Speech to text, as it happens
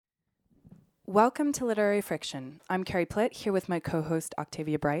Welcome to Literary Friction. I'm Carrie Plitt, here with my co-host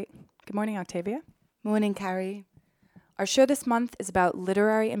Octavia Bright. Good morning, Octavia. Morning, Carrie. Our show this month is about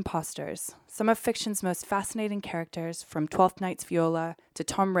literary imposters, some of fiction's most fascinating characters, from Twelfth Night's Viola to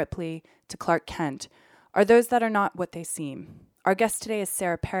Tom Ripley to Clark Kent, are those that are not what they seem. Our guest today is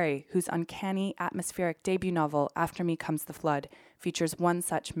Sarah Perry, whose uncanny, atmospheric debut novel, After Me Comes the Flood, features one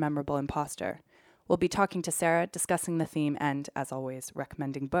such memorable imposter. We'll be talking to Sarah, discussing the theme, and, as always,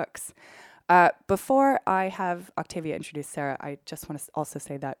 recommending books. Before I have Octavia introduce Sarah, I just want to also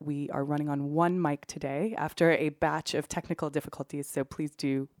say that we are running on one mic today after a batch of technical difficulties, so please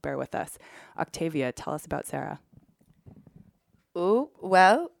do bear with us. Octavia, tell us about Sarah. Oh,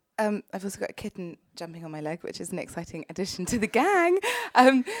 well, I've also got a kitten jumping on my leg, which is an exciting addition to the gang.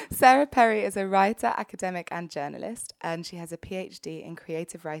 Sarah Perry is a writer, academic, and journalist, and she has a PhD in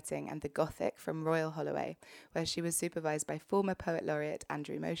creative writing and the Gothic from Royal Holloway, where she was supervised by former poet laureate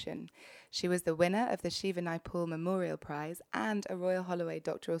Andrew Motion. She was the winner of the Shiva Naipaul Memorial Prize and a Royal Holloway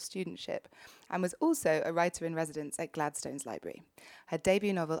doctoral studentship, and was also a writer-in-residence at Gladstone's Library. Her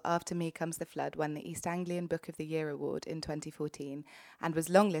debut novel, After Me Comes the Flood, won the East Anglian Book of the Year Award in 2014 and was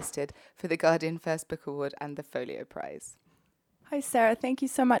longlisted for the Guardian First Book Award and the Folio Prize. Hi, Sarah. Thank you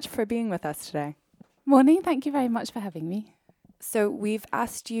so much for being with us today. Morning. Thank you very much for having me. So we've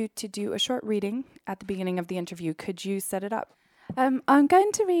asked you to do a short reading at the beginning of the interview. Could you set it up? I'm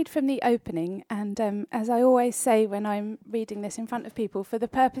going to read from the opening, and as I always say when I'm reading this in front of people, for the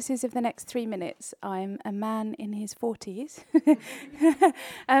purposes of the next 3 minutes, I'm a man in his 40s,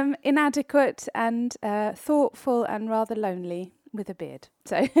 inadequate and thoughtful and rather lonely with a beard.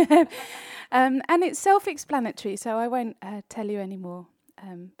 So, and it's self-explanatory, so I won't tell you any more.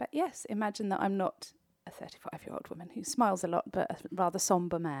 But yes, imagine that I'm not a 35-year-old woman who smiles a lot, but a rather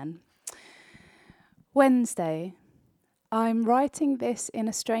sombre man. Wednesday. I'm writing this in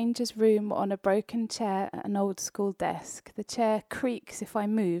a stranger's room on a broken chair at an old-school desk. The chair creaks if I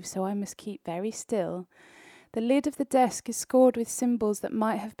move, so I must keep very still. The lid of the desk is scored with symbols that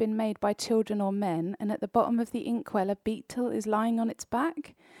might have been made by children or men, and at the bottom of the inkwell a beetle is lying on its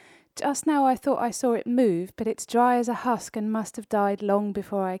back. Just now I thought I saw it move, but it's dry as a husk and must have died long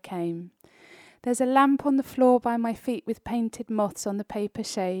before I came. There's a lamp on the floor by my feet with painted moths on the paper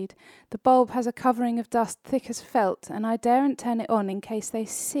shade. The bulb has a covering of dust thick as felt, and I daren't turn it on in case they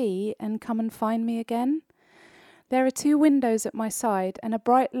see and come and find me again. There are 2 windows at my side, and a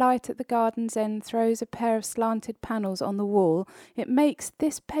bright light at the garden's end throws a pair of slanted panels on the wall. It makes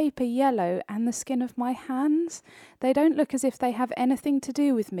this paper yellow and the skin of my hands. They don't look as if they have anything to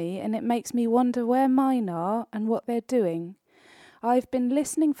do with me, and it makes me wonder where mine are and what they're doing. I've been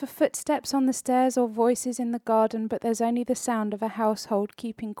listening for footsteps on the stairs or voices in the garden, but there's only the sound of a household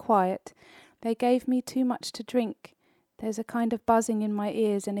keeping quiet. They gave me too much to drink. There's a kind of buzzing in my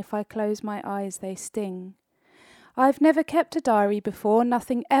ears, and if I close my eyes, they sting. I've never kept a diary before.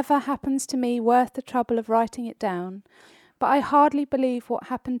 Nothing ever happens to me worth the trouble of writing it down. But I hardly believe what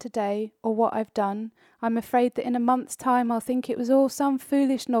happened today or what I've done. I'm afraid that in a month's time I'll think it was all some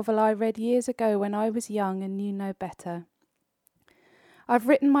foolish novel I read years ago when I was young and knew no better. I've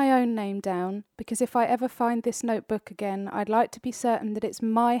written my own name down, because if I ever find this notebook again, I'd like to be certain that it's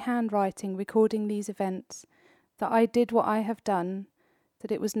my handwriting recording these events, that I did what I have done,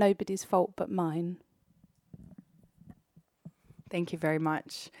 that it was nobody's fault but mine. Thank you very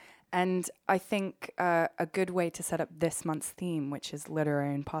much. And I think a good way to set up this month's theme, which is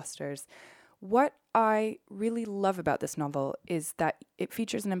literary imposters. What I really love about this novel is that it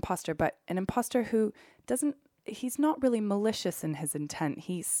features an imposter, but an imposter who he's not really malicious in his intent.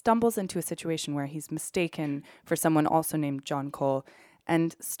 He stumbles into a situation where he's mistaken for someone also named John Cole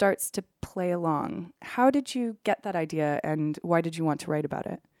and starts to play along. How did you get that idea, and why did you want to write about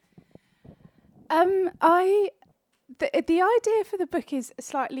it? The idea for the book is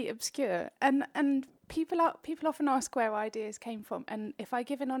slightly obscure, and people often ask where ideas came from, and if I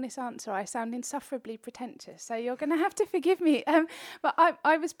give an honest answer, I sound insufferably pretentious, so you're going to have to forgive me. But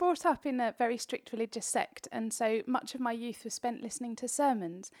I was brought up in a very strict religious sect, and so much of my youth was spent listening to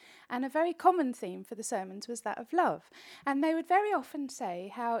sermons, and a very common theme for the sermons was that of love. And they would very often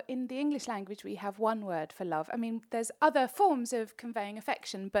say how in the English language we have one word for love. I mean, there's other forms of conveying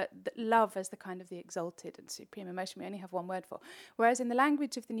affection, but love as the kind of the exalted and supreme emotion we only have one word for. Whereas in the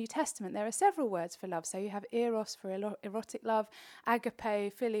language of the New Testament there are several words for love. So you have eros for erotic love,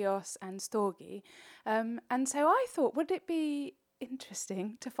 agape, philios, and storge. And so I thought, would it be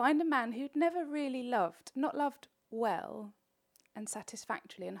interesting to find a man who'd never really not loved well and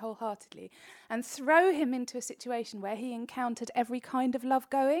satisfactorily and wholeheartedly, and throw him into a situation where he encountered every kind of love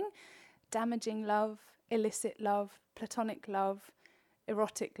going, damaging love, illicit love, platonic love,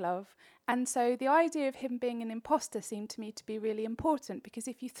 erotic love. And so the idea of him being an imposter seemed to me to be really important, because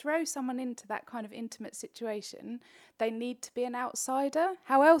if you throw someone into that kind of intimate situation, they need to be an outsider.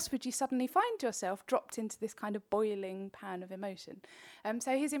 How else would you suddenly find yourself dropped into this kind of boiling pan of emotion?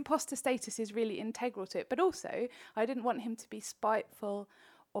 So his imposter status is really integral to it. But also, I didn't want him to be spiteful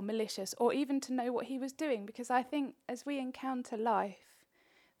or malicious, or even to know what he was doing, because I think as we encounter life,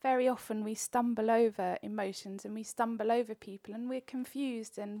 very often we stumble over emotions and we stumble over people and we're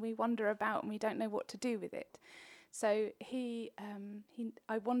confused and we wander about and we don't know what to do with it. So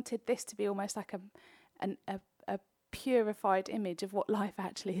I wanted this to be almost like a purified image of what life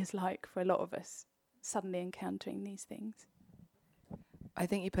actually is like for a lot of us, suddenly encountering these things. I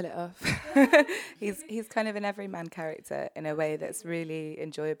think you pull it off. He's kind of an everyman character in a way that's really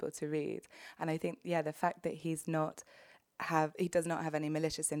enjoyable to read. And I think, the fact that he does not have any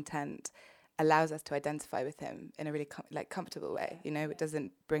malicious intent allows us to identify with him in a really comfortable way. It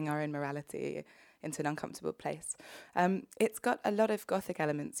doesn't bring our own morality into an uncomfortable place. It's got a lot of Gothic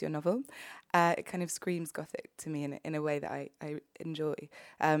elements, your novel. It kind of screams Gothic to me in a way that I enjoy.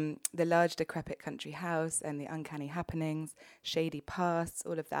 The large decrepit country house and the uncanny happenings, shady pasts,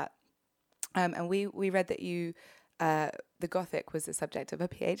 all of that. And we read that you... the Gothic was the subject of a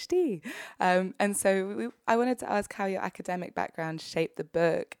PhD. And so I wanted to ask how your academic background shaped the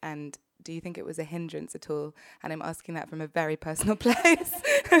book, and do you think it was a hindrance at all? And I'm asking that from a very personal place.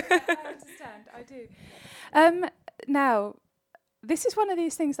 I understand, I do. Now, this is one of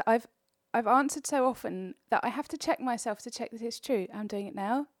these things that I've answered so often that I have to check myself to check that it's true. I'm doing it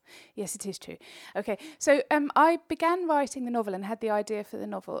now. Yes, it is true. Okay, so I began writing the novel and had the idea for the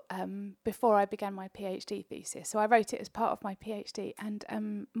novel before I began my PhD thesis. So I wrote it as part of my PhD.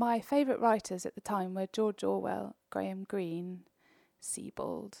 And my favourite writers at the time were George Orwell, Graham Greene,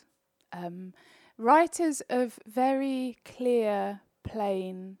 Sebald. Writers of very clear,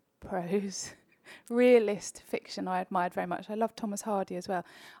 plain prose. Realist fiction I admired very much. I loved Thomas Hardy as well.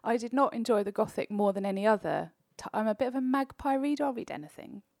 I did not enjoy the Gothic more than any other. I'm a bit of a magpie reader. I'll read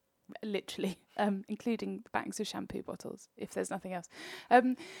anything, literally, including the backs of shampoo bottles, if there's nothing else.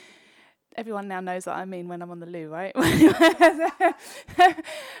 Everyone now knows what I mean when I'm on the loo, right?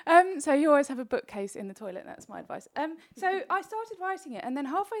 So you always have a bookcase in the toilet, that's my advice. So I started writing it, and then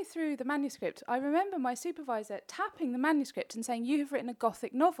halfway through the manuscript, I remember my supervisor tapping the manuscript and saying, "You have written a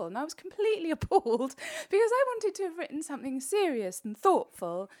Gothic novel." And I was completely appalled, because I wanted to have written something serious and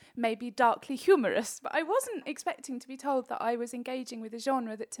thoughtful, maybe darkly humorous, but I wasn't expecting to be told that I was engaging with a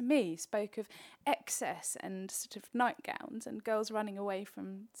genre that to me spoke of excess and sort of nightgowns and girls running away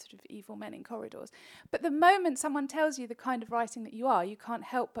from sort of evil men in corridors. But the moment someone tells you the kind of writing that you are, you can't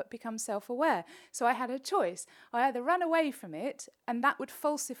help but become self-aware. So I had a choice. I either ran away from it, and that would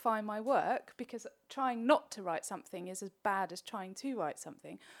falsify my work, because trying not to write something is as bad as trying to write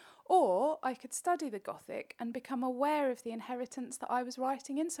something, or I could study the Gothic and become aware of the inheritance that I was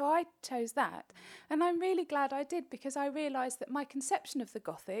writing in. So I chose that. And I'm really glad I did, because I realised that my conception of the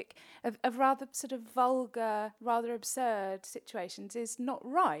Gothic, of rather sort of vulgar, rather absurd situations, is not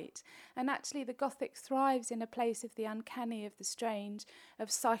right. And actually the Gothic thrives in a place of the uncanny, of the strange, of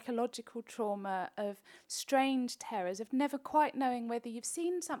psychological trauma, of strange terrors, of never quite knowing whether you've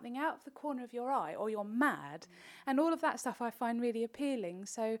seen something out of the corner of your eye or you're mad. And all of that stuff I find really appealing.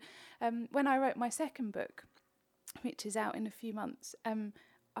 So when I wrote my second book, which is out in a few months,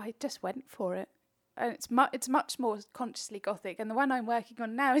 I just went for it. And it's much more consciously Gothic, and the one I'm working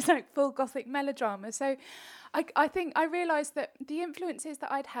on now is like full Gothic melodrama. So I think I realised that the influences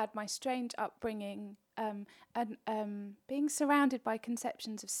that I'd had, my strange upbringing, and being surrounded by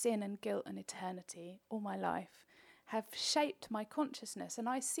conceptions of sin and guilt and eternity all my life, have shaped my consciousness, and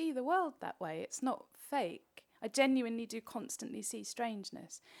I see the world that way. It's not fake. I genuinely do constantly see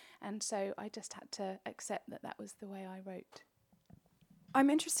strangeness. And so I just had to accept that that was the way I wrote. I'm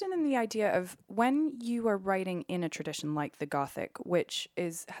interested in the idea of when you are writing in a tradition like the Gothic, which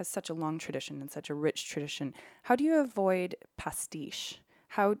has such a long tradition and such a rich tradition, how do you avoid pastiche?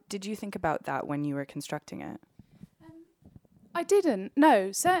 How did you think about that when you were constructing it? I didn't,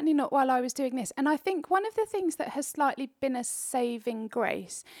 no, certainly not while I was doing this. And I think one of the things that has slightly been a saving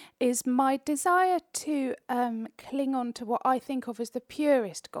grace is my desire to cling on to what I think of as the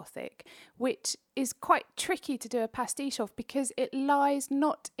purest Gothic, which is quite tricky to do a pastiche of, because it lies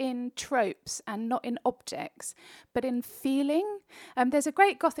not in tropes and not in objects, but in feeling. There's a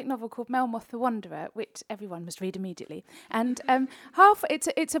great Gothic novel called Melmoth the Wanderer, which everyone must read immediately. And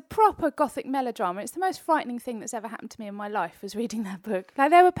it's a proper Gothic melodrama. It's the most frightening thing that's ever happened to me in my life, was reading that book.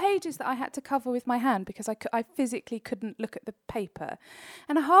 Like, there were pages that I had to cover with my hand because I physically couldn't look at the paper.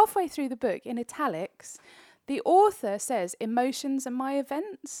 And halfway through the book, in italics, the author says emotions are my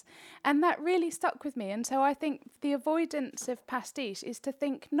events, and that really stuck with me. And so I think the avoidance of pastiche is to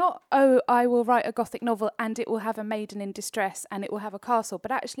think not, oh, I will write a Gothic novel and it will have a maiden in distress and it will have a castle,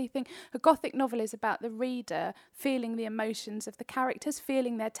 but actually think a Gothic novel is about the reader feeling the emotions of the characters,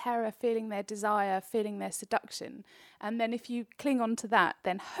 feeling their terror, feeling their desire, feeling their seduction. And then if you cling on to that,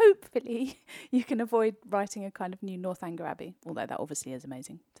 then hopefully you can avoid writing a kind of new Northanger Abbey, although that obviously is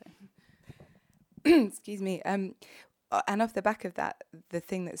amazing. So. Excuse me. And off the back of that, the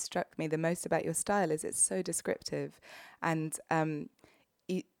thing that struck me the most about your style is it's so descriptive, and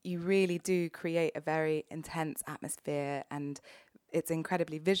you really do create a very intense atmosphere, and it's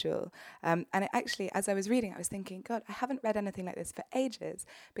incredibly visual. And it actually, as I was reading, I was thinking, God, I haven't read anything like this for ages,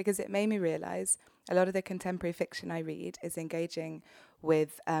 because it made me realise a lot of the contemporary fiction I read is engaging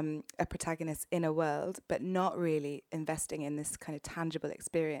with a protagonist's inner world, but not really investing in this kind of tangible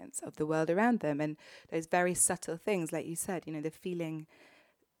experience of the world around them. And those very subtle things, like you said, you know, the feeling,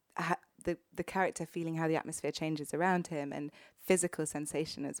 the character feeling how the atmosphere changes around him, and physical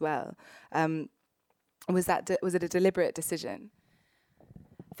sensation as well. Was it a deliberate decision?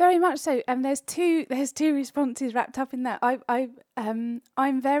 Very much so. And there's two responses wrapped up in that.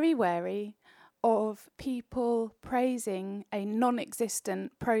 I'm very wary of people praising a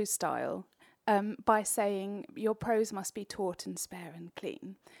non-existent prose style by saying your prose must be taut and spare and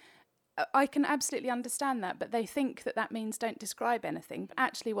clean. I can absolutely understand that, but they think that means don't describe anything. But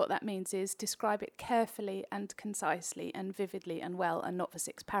actually what that means is describe it carefully and concisely and vividly and well, and not for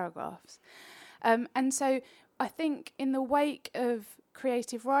 6 paragraphs. And so I think in the wake of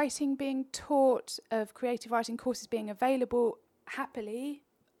creative writing being taught, of creative writing courses being available happily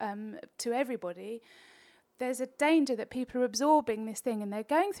to everybody, there's a danger that people are absorbing this thing and they're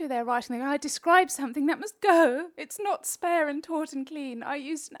going through their writing, they go, I describe something that must go. It's not spare and taut and clean. I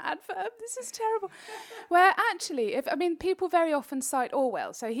used an adverb. This is terrible. Where actually, people very often cite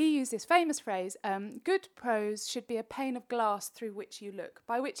Orwell. So he used this famous phrase, good prose should be a pane of glass through which you look,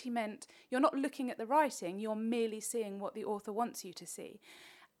 by which he meant you're not looking at the writing, you're merely seeing what the author wants you to see.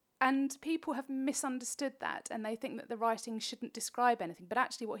 And people have misunderstood that, and they think that the writing shouldn't describe anything. But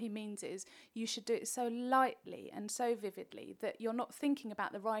actually what he means is you should do it so lightly and so vividly that you're not thinking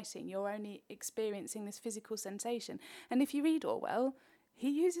about the writing, you're only experiencing this physical sensation. And if you read Orwell, he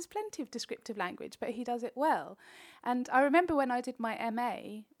uses plenty of descriptive language, but he does it well. And I remember when I did my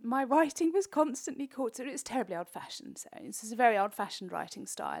MA, my writing was constantly caught. So it's terribly old-fashioned. So this is a very old-fashioned writing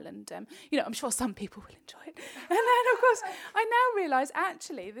style. And, I'm sure some people will enjoy it. And then, of course, I now realise,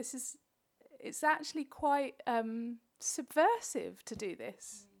 actually, it's actually quite subversive to do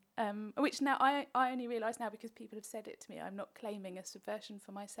this. Which now I only realise now because people have said it to me. I'm not claiming a subversion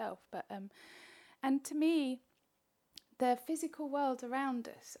for myself. But and to me, the physical world around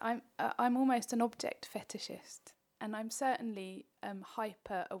us, I'm almost an object fetishist, and I'm certainly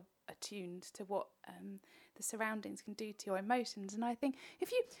hyper attuned to what the surroundings can do to your emotions. And I think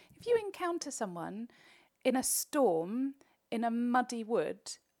if you encounter someone in a storm in a muddy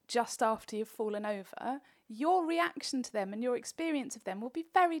wood just after you've fallen over, your reaction to them and your experience of them will be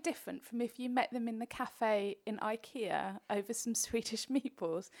very different from if you met them in the cafe in IKEA over some Swedish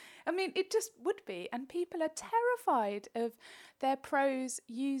meatballs. I mean, it just would be. And people are terrified of their prose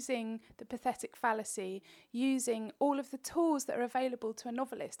using the pathetic fallacy, using all of the tools that are available to a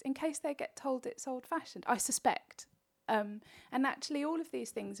novelist in case they get told it's old-fashioned, I suspect. And actually all of these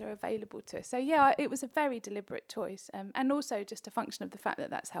things are available to us. So yeah, it was a very deliberate choice, and also just a function of the fact that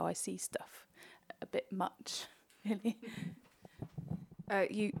that's how I see stuff a bit much, really.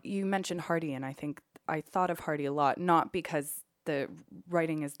 You mentioned Hardy, and I think I thought of Hardy a lot, not because the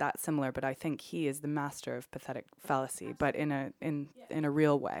writing is that similar, but I think he is the master of pathetic fallacy, but in a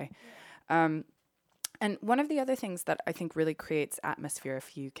real way. And one of the other things that I think really creates atmosphere,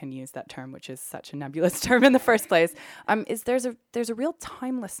 if you can use that term, which is such a nebulous term in the first place, is there's a real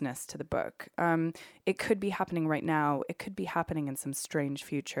timelessness to the book. It could be happening right now. It could be happening in some strange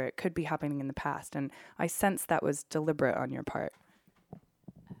future. It could be happening in the past. And I sense that was deliberate on your part.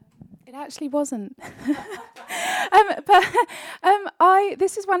 It actually wasn't.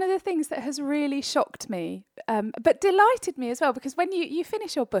 This is one of the things that has really shocked me, but delighted me as well, because when you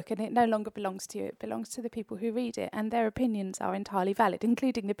finish your book and it no longer belongs to you, it belongs to the people who read it, and their opinions are entirely valid,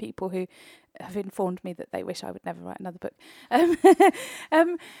 including the people who have informed me that they wish I would never write another book.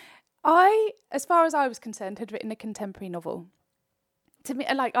 I, as far as I was concerned, had written a contemporary novel. To me,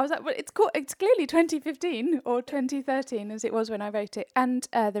 I was like, well, it's clearly 2015 or 2013 as it was when I wrote it. And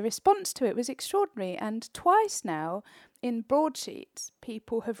the response to it was extraordinary. And twice now, in broadsheets,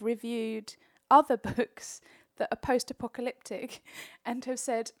 people have reviewed other books that are post-apocalyptic and have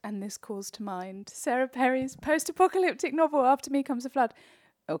said, and this calls to mind Sarah Perry's post-apocalyptic novel, After Me Comes a Flood.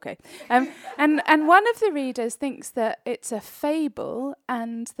 Okay. And one of the readers thinks that it's a fable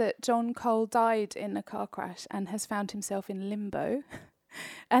and that John Cole died in a car crash and has found himself in limbo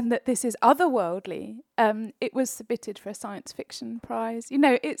and that this is otherworldly. It was submitted for a science fiction prize. You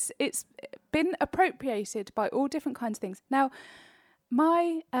know, it's been appropriated by all different kinds of things. Now,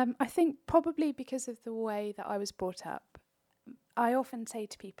 I think probably because of the way that I was brought up, I often say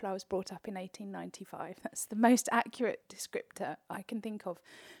to people I was brought up in 1895. That's the most accurate descriptor I can think of.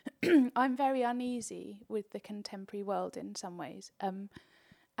 I'm very uneasy with the contemporary world in some ways.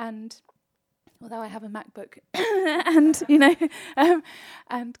 And although I have a MacBook and, you know,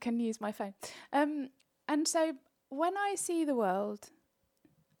 and can use my phone. And so when I see the world,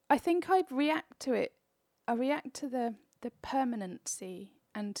 I think I react to it. I react to the permanency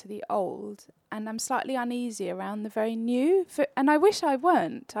and to the old, and I'm slightly uneasy around the very new. And I wish I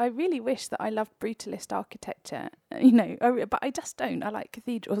weren't. I really wish that I loved brutalist architecture, you know, but I just don't. I like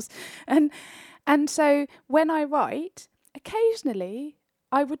cathedrals. And so when I write, occasionally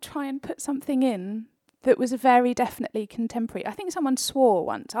I would try and put something in that was very definitely contemporary. I think someone swore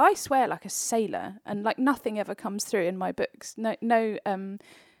once. I swear like a sailor, and like nothing ever comes through in my books. No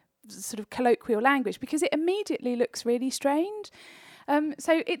sort of colloquial language, because it immediately looks really strange.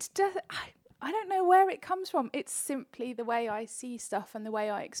 So it's just, I don't know where it comes from. It's simply the way I see stuff and the way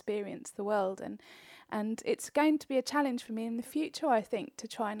I experience the world. And it's going to be a challenge for me in the future, I think, to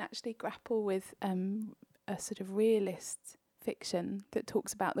try and actually grapple with a sort of realist fiction that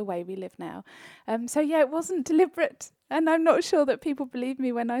talks about the way we live now. So yeah, it wasn't deliberate. And I'm not sure that people believe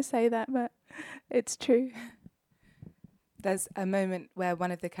me when I say that, but it's true. There's a moment where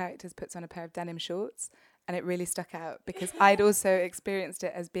one of the characters puts on a pair of denim shorts, and it really stuck out because I'd also experienced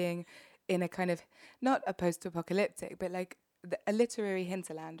it as being in a kind of, not a post-apocalyptic, but like a literary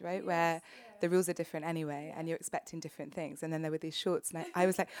hinterland, right? Yes, where the rules are different anyway, and you're expecting different things. And then there were these shorts, and I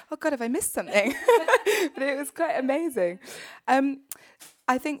was like, oh God, have I missed something? But it was quite amazing.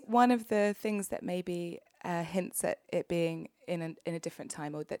 I think one of the things that maybe hints at it being in a different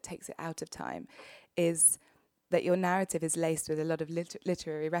time, or that takes it out of time, is that your narrative is laced with a lot of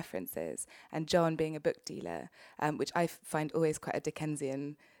literary references, and John being a book dealer, which I find always quite a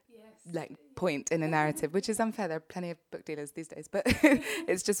Dickensian point in a narrative, which is unfair. There are plenty of book dealers these days, but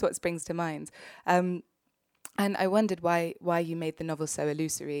it's just what springs to mind. And I wondered why you made the novel so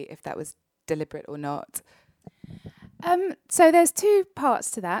illusory, if that was deliberate or not. So there's two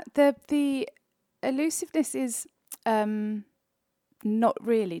parts to that. The elusiveness is not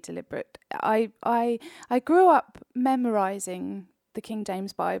really deliberate. I grew up memorising the King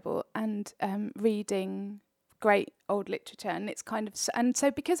James Bible and reading great old literature, and it's kind of and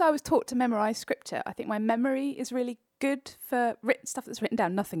so because I was taught to memorise scripture, I think my memory is really good for stuff that's written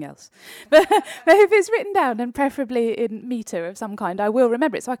down, nothing else. But if it's written down, and preferably in metre of some kind, I will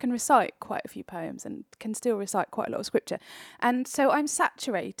remember it. So I can recite quite a few poems and can still recite quite a lot of scripture. And so I'm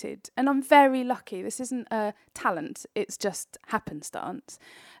saturated, and I'm very lucky. This isn't a talent, it's just happenstance.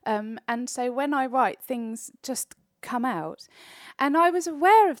 And so when I write, things just come out. And I was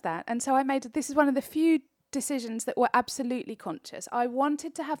aware of that. And so this is one of the few decisions that were absolutely conscious. I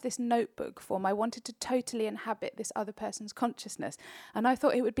wanted to have this notebook form. I wanted to totally inhabit this other person's consciousness. And I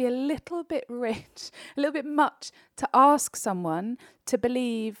thought it would be a little bit rich, a little bit much to ask someone to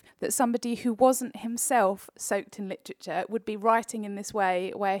believe that somebody who wasn't himself soaked in literature would be writing in this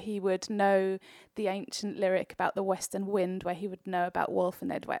way, where he would know the ancient lyric about the western wind, where he would know about Wolf and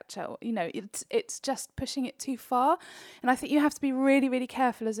Edwetcher. You know, it's just pushing it too far. And I think you have to be really, really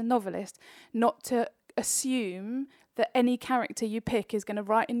careful as a novelist not to assume that any character you pick is going to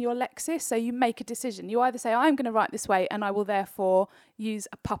write in your Lexis. So you make a decision. You either say, I'm going to write this way and I will therefore use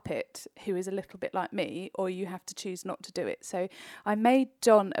a puppet who is a little bit like me, or you have to choose not to do it. So I made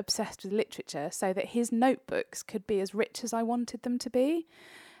John obsessed with literature so that his notebooks could be as rich as I wanted them to be.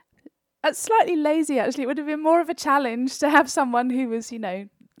 That's slightly lazy, actually. It would have been more of a challenge to have someone who was, you know,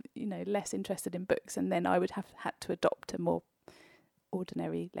 less interested in books, and then I would have had to adopt a more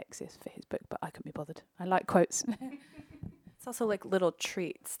ordinary Lexis for his book, but I couldn't be bothered. I like quotes. It's also like little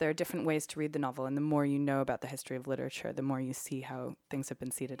treats. There are different ways to read the novel, and the more you know about the history of literature, the more you see how things have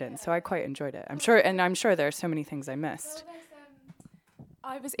been seeded in. So I quite enjoyed it. I'm sure there are so many things I missed.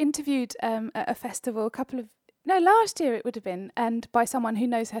 I was interviewed at a festival last year it would have been, and by someone who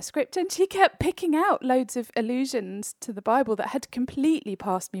knows her script, and she kept picking out loads of allusions to the Bible that had completely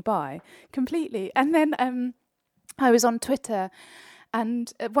passed me by, completely. And then I was on Twitter,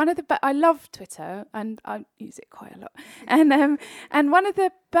 And I love Twitter, and I use it quite a lot. And one of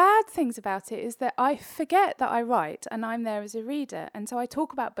the bad things about it is that I forget that I write, and I'm there as a reader, and so I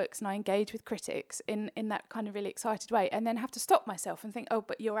talk about books and I engage with critics in that kind of really excited way, and then have to stop myself and think, oh,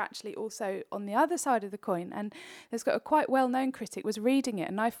 but you're actually also on the other side of the coin. And there's got a quite well-known critic was reading it,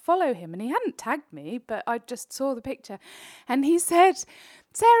 and I follow him, and he hadn't tagged me, but I just saw the picture, and he said,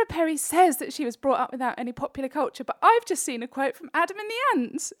 Sarah Perry says that she was brought up without any popular culture, but I've just seen a quote from Adam and the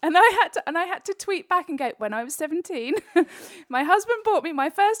Ants, and I had to tweet back and go, when I was 17, my husband bought me my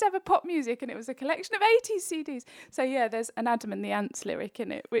first ever pop music, and it was a collection of 80s CDs. So yeah, there's an Adam and the Ants lyric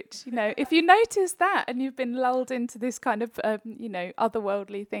in it, which, you know, if you notice that and you've been lulled into this kind of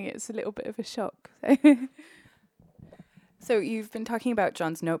otherworldly thing, it's a little bit of a shock. So you've been talking about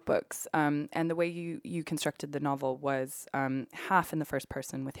John's notebooks, and the way you constructed the novel was half in the first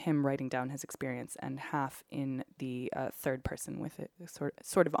person with him writing down his experience, and half in the third person with a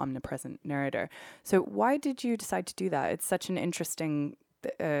sort of omnipresent narrator. So why did you decide to do that? It's such an interesting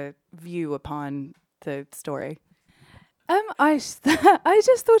view upon the story. I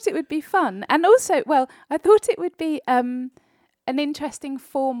just thought it would be fun, and also, I thought it would be an interesting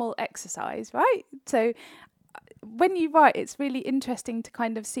formal exercise, right? So when you write, it's really interesting to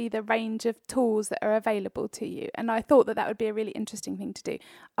kind of see the range of tools that are available to you. And I thought that would be a really interesting thing to do.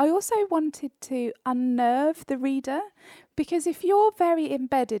 I also wanted to unnerve the reader, because if you're very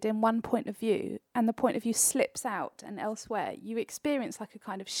embedded in one point of view and the point of view slips out and elsewhere, you experience like a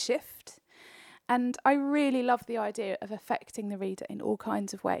kind of shift. And I really love the idea of affecting the reader in all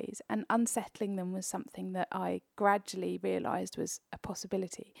kinds of ways, and unsettling them was something that I gradually realised was a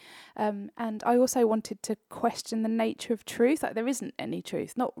possibility. And I also wanted to question the nature of truth. Like, there isn't any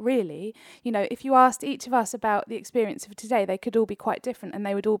truth, not really. You know, if you asked each of us about the experience of today, they could all be quite different and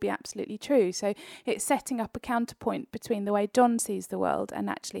they would all be absolutely true. So it's setting up a counterpoint between the way John sees the world and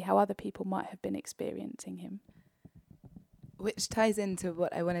actually how other people might have been experiencing him. Which ties into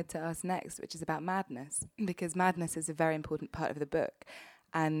what I wanted to ask next, which is about madness, because madness is a very important part of the book.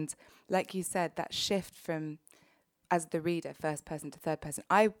 And like you said, that shift from, as the reader, first person to third person,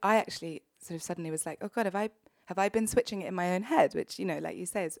 I actually sort of suddenly was like, oh God, have I been switching it in my own head? Which, you know, like you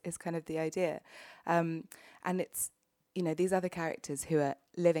say, is kind of the idea. And it's, you know, these other characters who are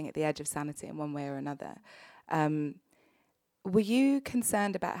living at the edge of sanity in one way or another. Were you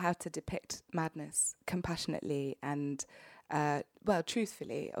concerned about how to depict madness compassionately and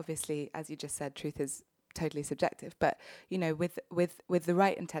truthfully? Obviously, as you just said, truth is totally subjective, but, you know, with the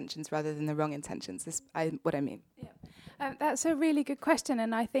right intentions rather than the wrong intentions is what I mean. Yeah. That's a really good question,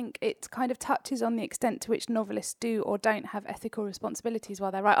 and I think it kind of touches on the extent to which novelists do or don't have ethical responsibilities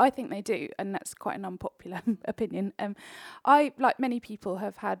while they write. I think they do, and that's quite an unpopular opinion. I, like many people,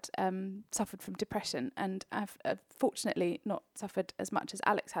 have had suffered from depression, and I've fortunately not suffered as much as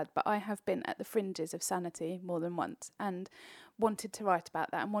Alex had, but I have been at the fringes of sanity more than once, and wanted to write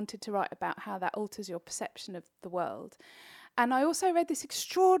about that, and wanted to write about how that alters your perception of the world. And I also read this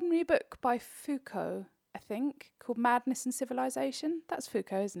extraordinary book by Foucault, I think, called Madness and Civilization. That's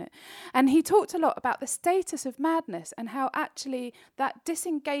Foucault, isn't it? And he talked a lot about the status of madness and how actually that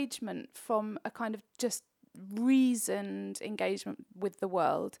disengagement from a kind of just reasoned engagement with the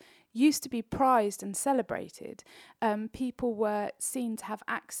world used to be prized and celebrated. People were seen to have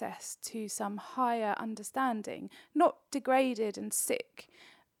access to some higher understanding, not degraded and sick,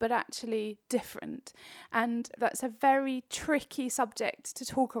 but actually different. And that's a very tricky subject to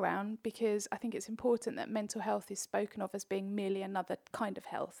talk around, because I think it's important that mental health is spoken of as being merely another kind of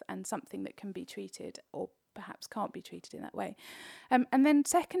health and something that can be treated or perhaps can't be treated in that way. And then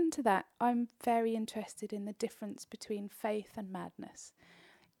second to that, I'm very interested in the difference between faith and madness.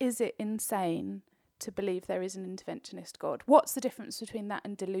 Is it insane to believe there is an interventionist God? What's the difference between that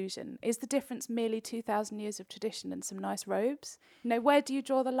and delusion? Is the difference merely 2,000 years of tradition and some nice robes? You know, where do you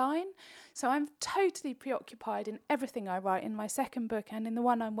draw the line? So I'm totally preoccupied in everything I write, in my second book and in the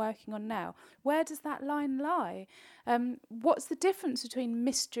one I'm working on now. Where does that line lie? What's the difference between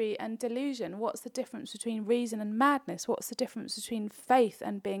mystery and delusion? What's the difference between reason and madness? What's the difference between faith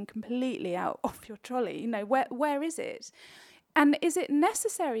and being completely out off your trolley? You know, where is it? And is it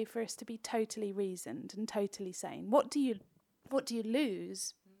necessary for us to be totally reasoned and totally sane? What do you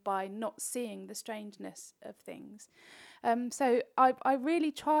lose by not seeing the strangeness of things? So I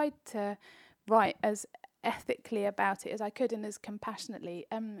really tried to write as ethically about it as I could and as compassionately.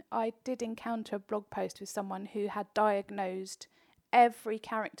 I did encounter a blog post with someone who had diagnosed every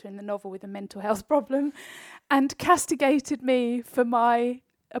character in the novel with a mental health problem and castigated me for my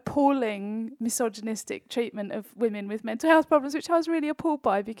appalling misogynistic treatment of women with mental health problems, which I was really appalled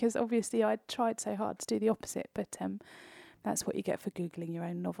by, because obviously I'd tried so hard to do the opposite, but that's what you get for Googling your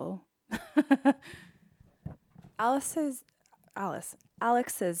own novel. Alex's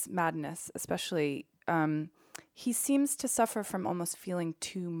madness, especially, he seems to suffer from almost feeling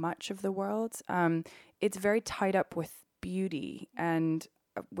too much of the world. It's very tied up with beauty and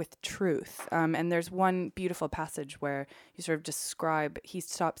with truth. And there's one beautiful passage where you sort of describe, he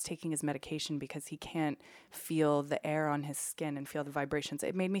stops taking his medication because he can't feel the air on his skin and feel the vibrations.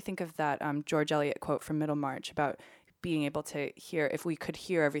 It made me think of that George Eliot quote from Middlemarch about being able to hear, if we could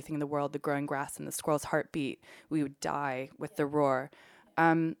hear everything in the world, the growing grass and the squirrel's heartbeat, we would die with the roar.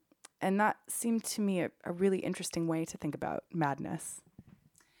 And that seemed to me a really interesting way to think about madness.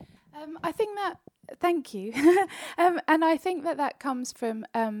 I think that, thank you. And I think that comes from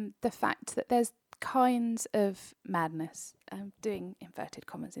the fact that there's kinds of madness, doing inverted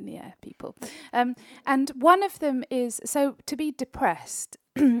commas in the air, people. And one of them is, so to be depressed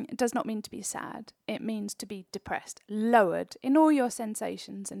does not mean to be sad. It means to be depressed, lowered in all your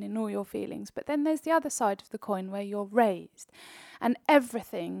sensations and in all your feelings. But then there's the other side of the coin where you're raised and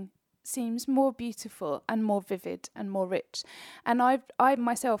everything seems more beautiful and more vivid and more rich. And I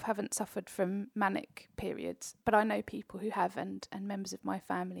myself haven't suffered from manic periods, but I know people who have, and members of my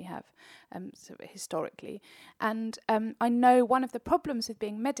family have, sort of historically. And I know one of the problems with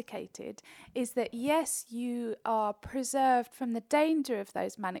being medicated is that, yes, you are preserved from the danger of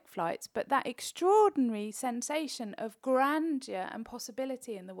those manic flights, but that extraordinary sensation of grandeur and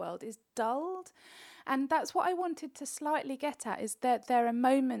possibility in the world is dulled. And that's what I wanted to slightly get at, is that there are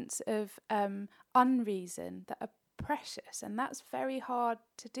moments of unreason that are precious, and that's very hard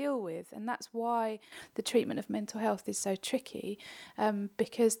to deal with. And that's why the treatment of mental health is so tricky,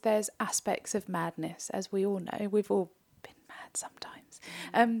 because there's aspects of madness, as we all know, we've all been mad sometimes,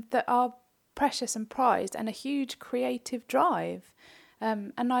 that are precious and prized, and a huge creative drive.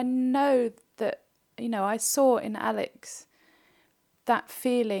 And I know that, I saw in Alex that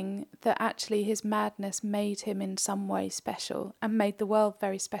feeling that actually his madness made him in some way special and made the world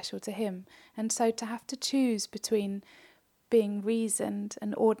very special to him. And so to have to choose between being reasoned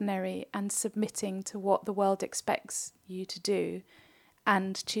and ordinary and submitting to what the world expects you to do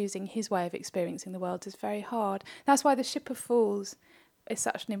and choosing his way of experiencing the world is very hard. That's why The Ship of Fools is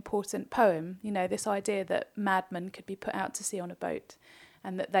such an important poem. This idea that madmen could be put out to sea on a boat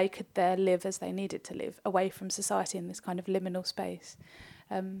and that they could there live as they needed to live, away from society in this kind of liminal space.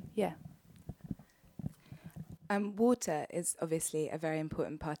 Water is obviously a very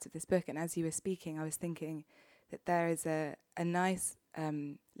important part of this book, and as you were speaking, I was thinking that there is a nice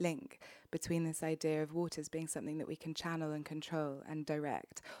link between this idea of water as being something that we can channel and control and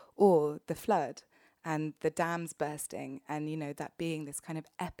direct, or the flood and the dams bursting, and that being this kind of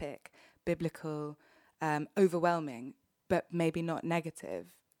epic, biblical, overwhelming, but maybe not negative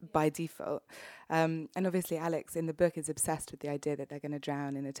by default. And obviously Alex in the book is obsessed with the idea that they're going to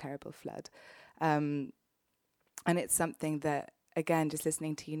drown in a terrible flood. And it's something that, again, just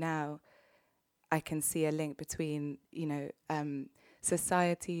listening to you now, I can see a link between,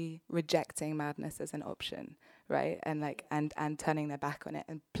 society rejecting madness as an option, right? And turning their back on it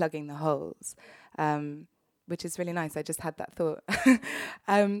and plugging the holes. Which is really nice. I just had that thought.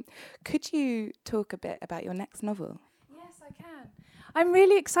 Could you talk a bit about your next novel? I can. I'm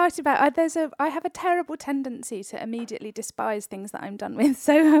really excited about it. I have a terrible tendency to immediately despise things that I'm done with.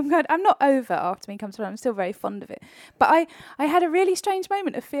 So I'm not over After Me Comes Along. I'm still very fond of it. But I had a really strange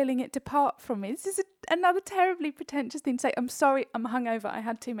moment of feeling it depart from me. This is another terribly pretentious thing to say. I'm sorry, I'm hungover. I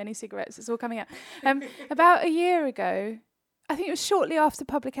had too many cigarettes. It's all coming out. About a year ago, I think it was shortly after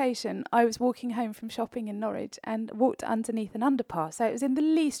publication, I was walking home from shopping in Norwich and walked underneath an underpass. So it was in the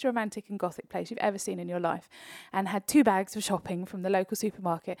least romantic and gothic place you've ever seen in your life, and had 2 bags of shopping from the local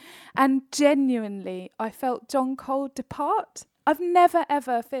supermarket. And genuinely, I felt John Cole depart. I've never,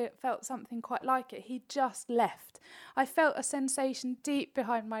 ever felt something quite like it. He just left. I felt a sensation deep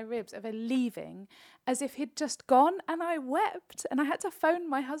behind my ribs of a leaving, as if he'd just gone, and I wept. And I had to phone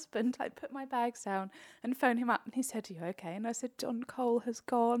my husband. I put my bags down and phone him up, and he said, "Are you okay?" And I said, "John Cole has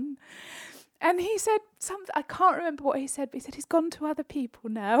gone." And he said something, I can't remember what he said, but he said, "He's gone to other people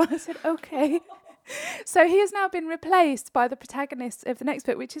now." I said, "Okay." So he has now been replaced by the protagonist of the next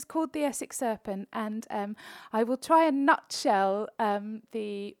book, which is called The Essex Serpent. And I will try and nutshell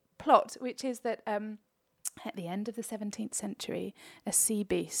the plot, which is that at the end of the 17th century, a sea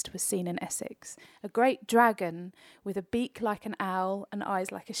beast was seen in Essex, a great dragon with a beak like an owl and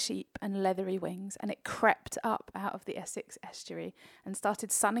eyes like a sheep and leathery wings, and it crept up out of the Essex estuary and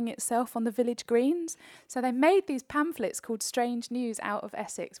started sunning itself on the village greens. So they made these pamphlets called Strange News out of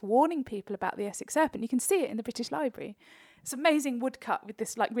Essex, warning people about the Essex Serpent. You can see it in the British Library. this amazing woodcut with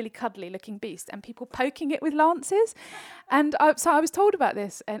this like really cuddly looking beast, and people poking it with lances. And so I was told about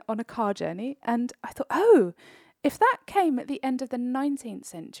this on a car journey, and I thought, oh, if that came at the end of the 19th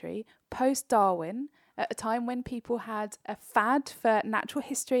century, post-Darwin, at a time when people had a fad for natural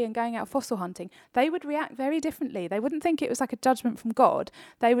history and going out fossil hunting, they would react very differently. They wouldn't think it was like a judgment from God.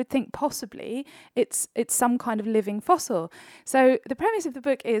 They would think possibly it's some kind of living fossil. So the premise of the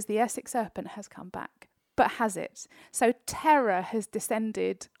book is the Essex serpent has come back, but has it? So terror has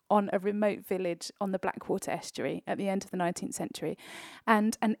descended on a remote village on the Blackwater estuary at the end of the 19th century,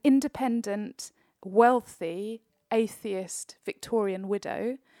 and an independent, wealthy, atheist Victorian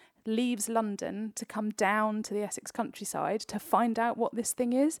widow leaves London to come down to the Essex countryside to find out what this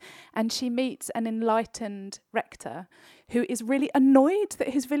thing is, and she meets an enlightened rector who is really annoyed that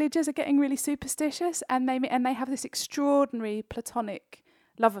his villagers are getting really superstitious, and they have this extraordinary platonic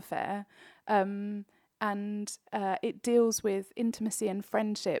love affair, and it deals with intimacy and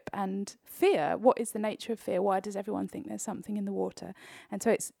friendship and fear. What is the nature of fear? Why does everyone think there's something in the water? And so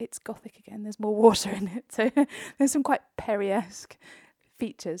it's gothic again. There's more water in it, so there's some quite Perry-esque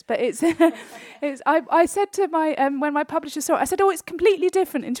features, but it's I said to my when my publisher saw it, I said, oh, it's completely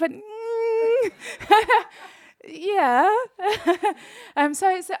different, and she went yeah. So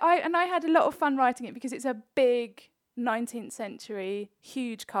I had a lot of fun writing it because it's a big 19th century,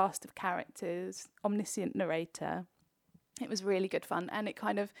 huge cast of characters, omniscient narrator. It was really good fun, and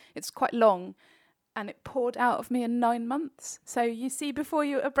it's quite long, and it poured out of me in 9 months. So you see before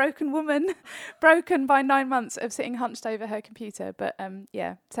you a broken woman, broken by 9 months of sitting hunched over her computer. But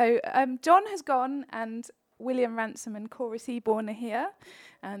yeah, so John has gone, and William Ransom and Cora Seaborn are here,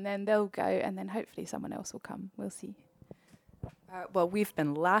 and then they'll go, and then hopefully someone else will come. We'll see. Well, we've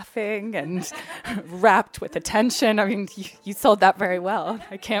been laughing and wrapped with attention. I mean, you sold that very well.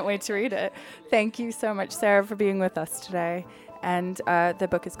 I can't wait to read it. Thank you so much, Sarah, for being with us today. And the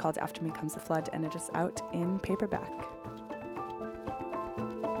book is called After Me Comes the Flood, and it is out in paperback.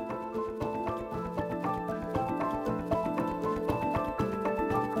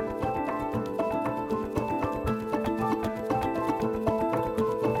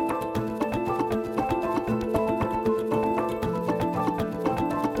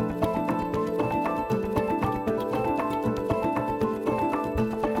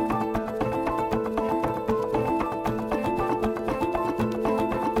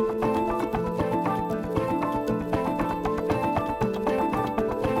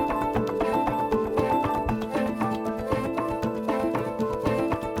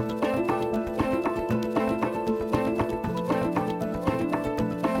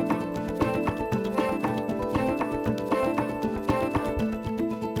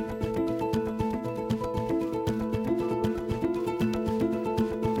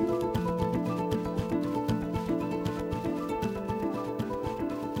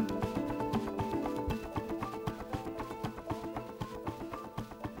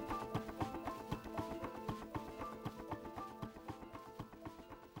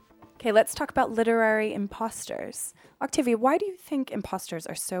 Okay, let's talk about literary imposters. Octavia, why do you think imposters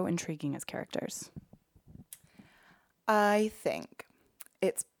are so intriguing as characters? I think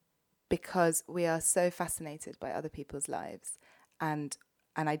it's because we are so fascinated by other people's lives and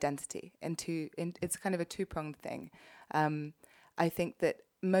an identity. It's kind of a two-pronged thing. I think that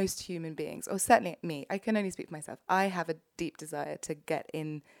most human beings, or certainly me, I can only speak for myself, I have a deep desire to get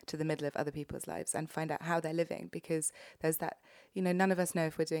into the middle of other people's lives and find out how they're living, because there's that, none of us know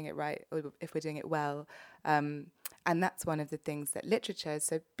if we're doing it right or if we're doing it well. And that's one of the things that literature is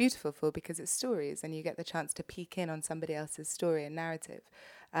so beautiful for, because it's stories and you get the chance to peek in on somebody else's story and narrative.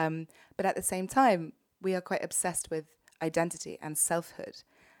 But at the same time, we are quite obsessed with identity and selfhood.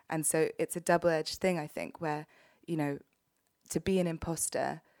 And so it's a double-edged thing, I think, where, to be an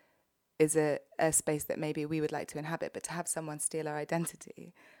imposter is a space that maybe we would like to inhabit, but to have someone steal our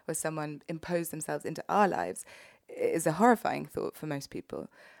identity or someone impose themselves into our lives is a horrifying thought for most people.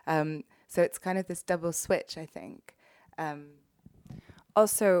 So it's kind of this double switch, I think.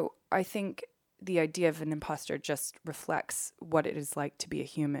 Also, I think the idea of an imposter just reflects what it is like to be a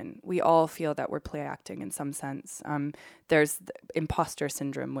human. We all feel that we're play acting in some sense. There's the imposter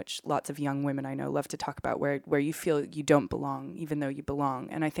syndrome, which lots of young women I know love to talk about, where you feel you don't belong, even though you belong.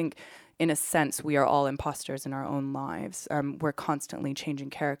 And I think, in a sense, we are all imposters in our own lives. We're constantly changing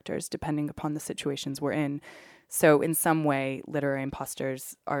characters depending upon the situations we're in. So in some way, literary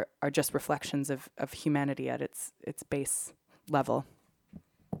imposters are just reflections of humanity at its base level.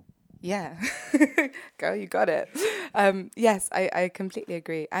 Yeah. Girl, you got it. Yes, I completely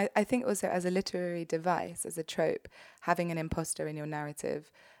agree. I think also as a literary device, as a trope, having an imposter in your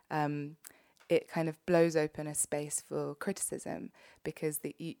narrative it kind of blows open a space for criticism, because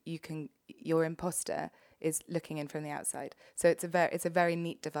your imposter is looking in from the outside. So it's a very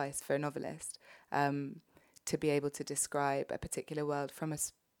neat device for a novelist to be able to describe a particular world from a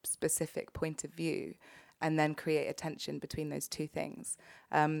specific point of view, and then create a tension between those two things.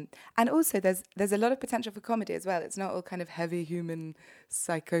 And also there's a lot of potential for comedy as well. It's not all kind of heavy human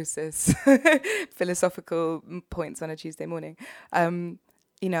psychosis, philosophical points on a Tuesday morning.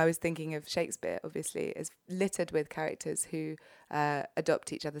 I was thinking of Shakespeare, obviously, is littered with characters who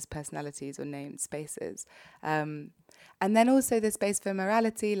adopt each other's personalities or named spaces. And then also the space for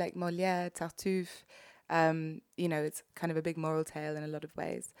morality, like Molière, Tartuffe. It's kind of a big moral tale in a lot of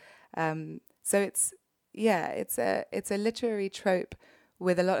ways. So it's a literary trope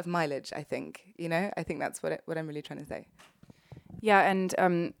with a lot of mileage, I think. I think that's what I'm really trying to say. Yeah,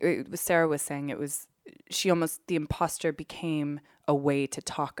 and Sarah was saying the imposter became a way to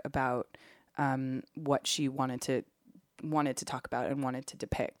talk about what she wanted to talk about and wanted to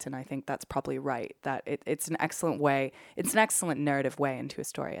depict. And I think that's probably right, that it's an excellent narrative way into a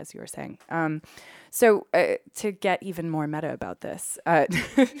story, as you were saying. So to get even more meta about this,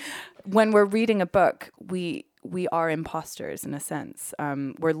 when we're reading a book, we are imposters in a sense.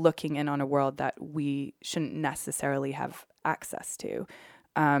 We're looking in on a world that we shouldn't necessarily have access to.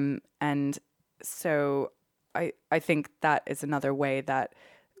 And so I think that is another way that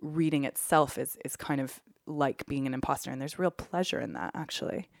reading itself is kind of like being an imposter, and there's real pleasure in that,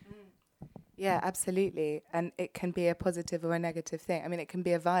 actually. Yeah, absolutely. And it can be a positive or a negative thing. I mean, it can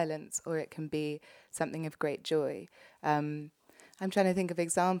be a violence, or it can be something of great joy. I'm trying to think of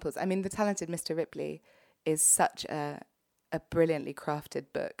examples. I mean, The Talented Mr. Ripley is such a brilliantly crafted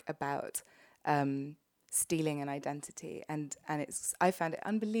book about stealing an identity, and I found it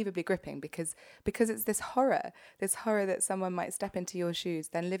unbelievably gripping because it's this horror that someone might step into your shoes,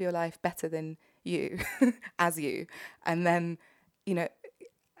 then live your life better than you as you, and then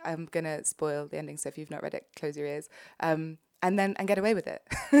I'm gonna spoil the ending, so if you've not read it, close your ears, and get away with it.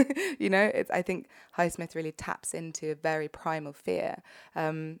 I think Highsmith really taps into a very primal fear,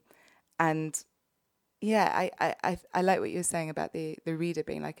 and yeah, I like what you were saying about the reader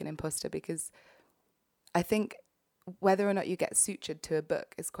being like an imposter, because I think whether or not you get sutured to a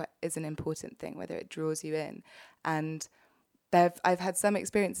book is an important thing, whether it draws you in. And I've had some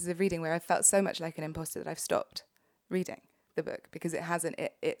experiences of reading where I felt so much like an imposter that I've stopped reading the book because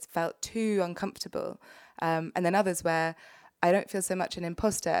it felt too uncomfortable. And then others where I don't feel so much an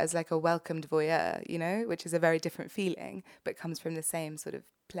imposter as like a welcomed voyeur, which is a very different feeling, but comes from the same sort of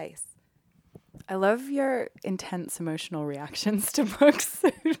place. I love your intense emotional reactions to books.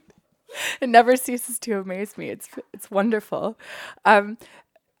 It never ceases to amaze me. It's wonderful.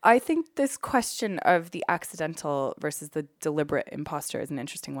 I think this question of the accidental versus the deliberate imposter is an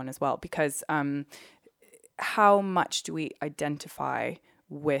interesting one as well, because how much do we identify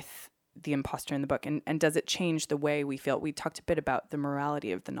with the imposter in the book, and does it change the way we feel? We talked a bit about the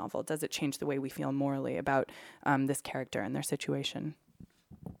morality of the novel. Does it change the way we feel morally about this character and their situation?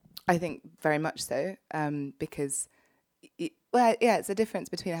 I think very much so, because it's a difference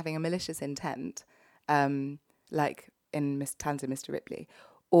between having a malicious intent, like in Talented Mr. Ripley,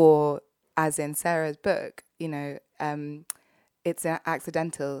 or as in Sarah's book, it's an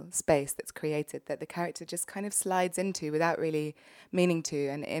accidental space that's created that the character just kind of slides into without really meaning to.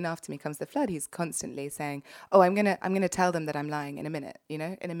 And in After Me Comes the Flood, he's constantly saying, "Oh, I'm gonna tell them that I'm lying in a minute, in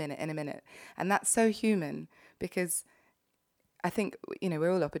a minute," and that's so human, because I think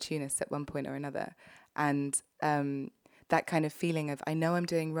we're all opportunists at one point or another, and that kind of feeling of, I know I'm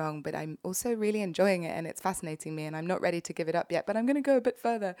doing wrong, but I'm also really enjoying it and it's fascinating me and I'm not ready to give it up yet, but I'm going to go a bit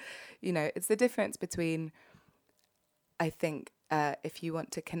further. It's the difference between, I think, if you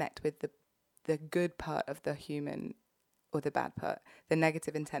want to connect with the good part of the human or the bad part, the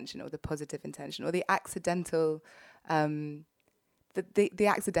negative intention or the positive intention, or the accidental, the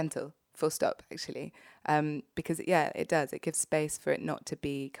accidental, full stop, actually. Because, it does. It gives space for it not to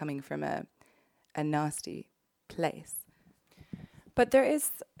be coming from a nasty place. But there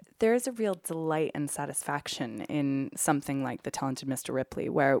is a real delight and satisfaction in something like The Talented Mr. Ripley,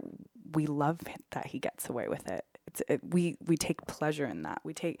 where we love that he gets away with it. We take pleasure in that.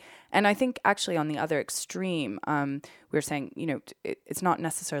 And I think actually on the other extreme, we were saying, it's not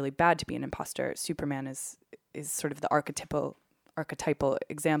necessarily bad to be an imposter. Superman is sort of the archetypal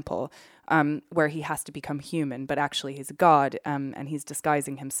example, where he has to become human, but actually he's a god, and he's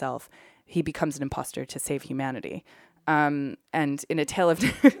disguising himself. He becomes an imposter to save humanity. And in A Tale of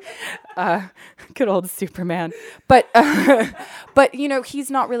good old Superman, but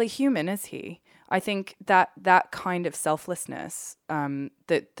he's not really human, is he? I think that kind of selflessness,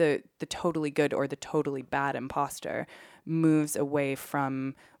 the totally good or the totally bad imposter, moves away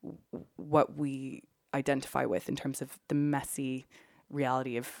from what we identify with in terms of the messy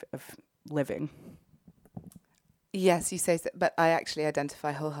reality of living. Yes, you say so, but I actually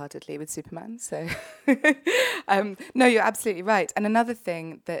identify wholeheartedly with Superman. So, no, you're absolutely right. And another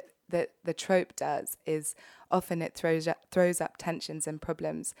thing that the trope does is often it throws up tensions and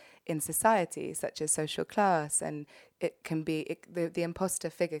problems in society, such as social class, and it can be the imposter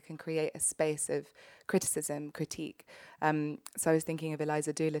figure can create a space of criticism, critique. So I was thinking of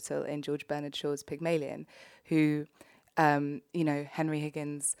Eliza Doolittle in George Bernard Shaw's Pygmalion, who, Henry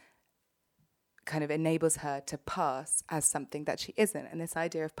Higgins kind of enables her to pass as something that she isn't. And this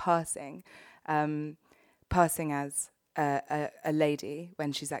idea of passing as a lady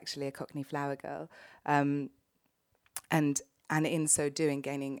when she's actually a Cockney flower girl, and in so doing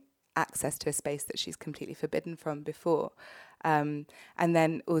gaining access to a space that she's completely forbidden from before. And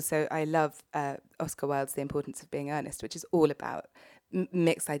then also I love Oscar Wilde's The Importance of Being Earnest, which is all about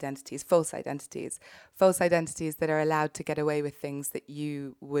mixed identities, false identities that are allowed to get away with things that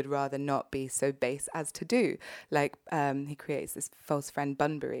you would rather not be so base as to do. Like he creates this false friend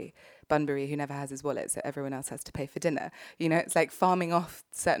Bunbury who never has his wallet, so everyone else has to pay for dinner. You know, it's like farming off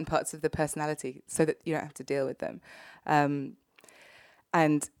certain parts of the personality so that you don't have to deal with them.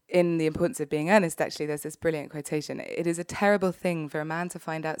 And in The Importance of Being Earnest, actually, there's this brilliant quotation. It is a terrible thing for a man to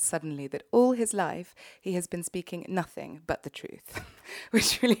find out suddenly that all his life he has been speaking nothing but the truth,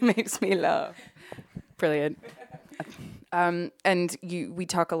 which really makes me laugh. Brilliant. And we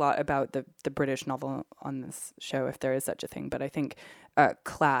talk a lot about the British novel on this show, if there is such a thing, but I think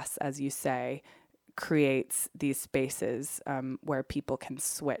class, as you say, creates these spaces where people can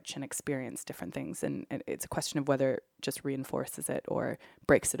switch and experience different things, and it's a question of whether it just reinforces it or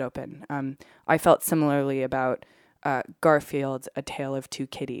breaks it open. I felt similarly about Garfield, A Tale of Two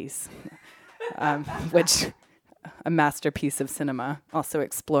Kitties, which a masterpiece of cinema, also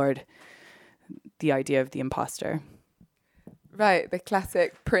explored the idea of the imposter. Right, the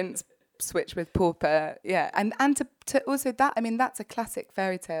classic prince switch with pauper, yeah, and to also that, I mean, that's a classic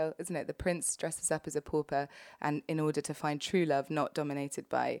fairy tale, isn't it? The prince dresses up as a pauper, and in order to find true love, not dominated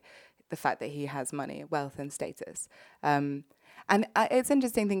by the fact that he has money, wealth, and status. And it's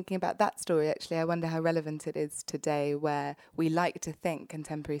interesting thinking about that story. Actually, I wonder how relevant it is today, where we like to think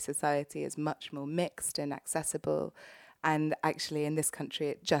contemporary society is much more mixed and accessible. And actually, in this country,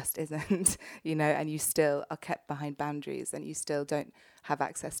 it just isn't, you know, and you still are kept behind boundaries and you still don't have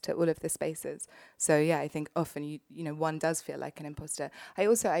access to all of the spaces. So, yeah, I think often, you know, one does feel like an imposter.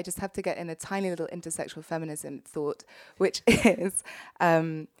 I just have to get in a tiny little intersexual feminism thought, which is,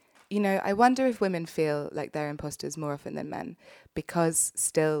 you know, I wonder if women feel like they're imposters more often than men, because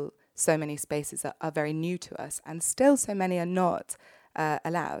still so many spaces are very new to us, and still so many are not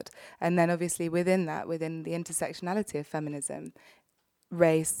allowed. And then obviously within that, within the intersectionality of feminism,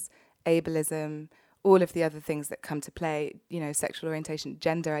 race, ableism, all of the other things that come to play, you know, sexual orientation,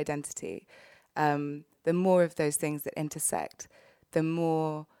 gender identity, the more of those things that intersect, the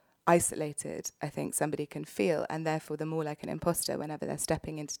more isolated I think somebody can feel, and therefore the more like an imposter whenever they're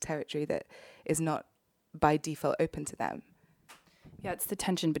stepping into territory that is not by default open to them. Yeah, it's the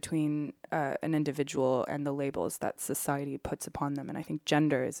tension between an individual and the labels that society puts upon them. And I think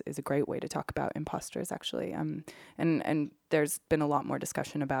gender is a great way to talk about imposters, actually. And there's been a lot more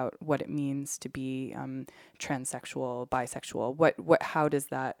discussion about what it means to be transsexual,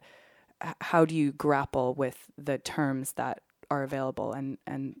 bisexual. How do you grapple with the terms that are available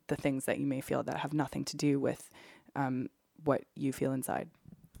and the things that you may feel that have nothing to do with what you feel inside?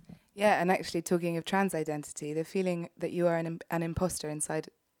 Yeah, and actually talking of trans identity, the feeling that you are an imposter inside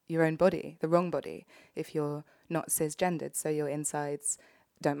your own body, the wrong body, if you're not cisgendered, so your insides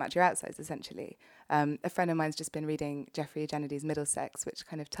don't match your outsides, essentially. A friend of mine's just been reading Geoffrey Kennedy's Middlesex, which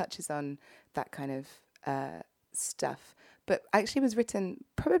kind of touches on that kind of stuff, but actually was written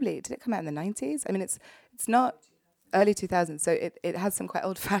probably, did it come out in the 90s? I mean, it's not early 2000s, so it has some quite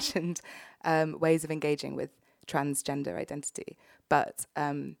old-fashioned ways of engaging with transgender identity, but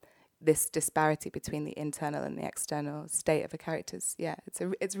this disparity between the internal and the external state of a character's, yeah, it's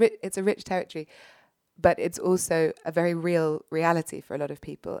a rich territory, but it's also a very real reality for a lot of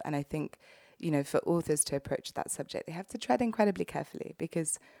people. And I think, you know, for authors to approach that subject, they have to tread incredibly carefully,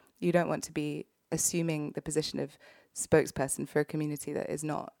 because you don't want to be assuming the position of spokesperson for a community that is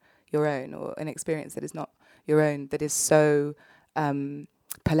not your own, or an experience that is not your own, that is so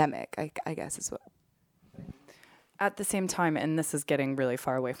polemic, I guess, as well. At the same time, and this is getting really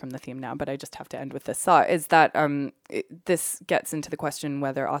far away from the theme now, but I just have to end with this thought, is that this gets into the question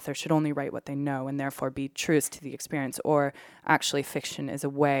whether authors should only write what they know and therefore be truest to the experience, or actually fiction is a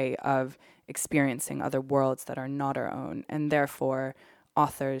way of experiencing other worlds that are not our own, and therefore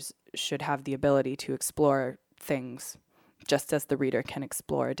authors should have the ability to explore things just as the reader can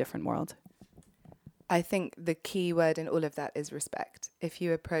explore a different world. I think the key word in all of that is respect. If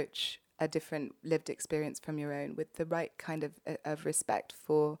you approach a different lived experience from your own with the right kind of respect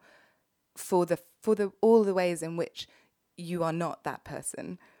for all the ways in which you are not that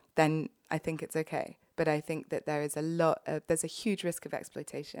person, then I think it's okay. But I think that there's a huge risk of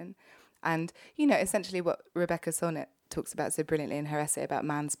exploitation. And, essentially what Rebecca Solnit talks about so brilliantly in her essay about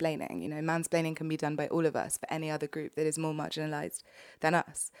mansplaining. Mansplaining can be done by all of us for any other group that is more marginalized than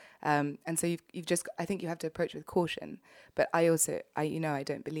us. And so I think you have to approach with caution. But I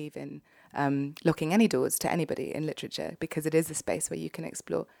don't believe in locking any doors to anybody in literature, because it is a space where you can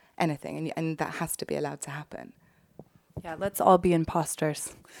explore anything, and that has to be allowed to happen. Yeah, let's all be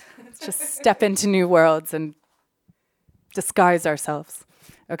imposters. Let's just step into new worlds and disguise ourselves.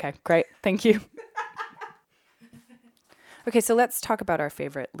 Okay, great. Thank you. Okay, so let's talk about our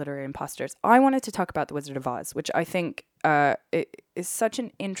favorite literary imposters. I wanted to talk about The Wizard of Oz, which I think it is such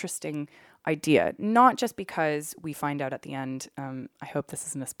an interesting idea, not just because we find out at the end, I hope this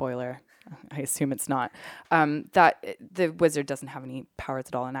isn't a spoiler, I assume it's not, that the wizard doesn't have any powers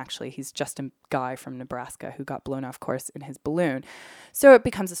at all, and actually he's just a guy from Nebraska who got blown off course in his balloon. So it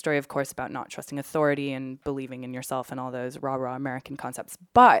becomes a story, of course, about not trusting authority and believing in yourself and all those rah-rah American concepts.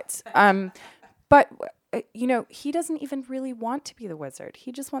 But he doesn't even really want to be the wizard.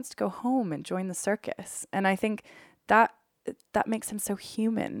 He just wants to go home and join the circus. And I think that makes him so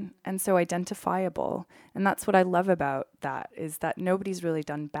human and so identifiable. And that's what I love about that, is that nobody's really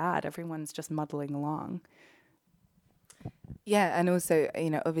done bad. Everyone's just muddling along. Yeah, and also,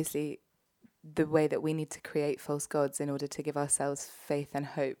 obviously the way that we need to create false gods in order to give ourselves faith and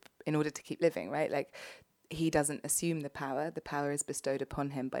hope in order to keep living, right? Like, he doesn't assume the power is bestowed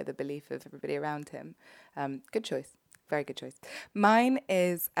upon him by the belief of everybody around him. Good choice. Very good choice. Mine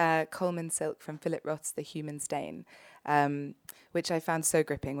is Coleman Silk from Philip Roth's The Human Stain, which I found so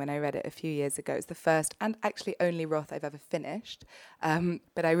gripping when I read it a few years ago. It's the first and actually only Roth I've ever finished,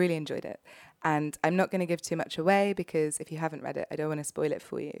 but I really enjoyed it. And I'm not going to give too much away, because if you haven't read it, I don't want to spoil it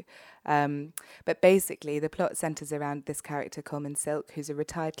for you. But basically, the plot centres around this character, Coleman Silk, who's a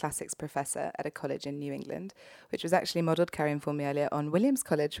retired classics professor at a college in New England, which was actually modelled, Carrie informed me earlier, on Williams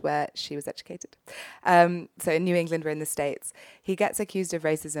College, where she was educated. So in New England, we're in the States. He gets accused of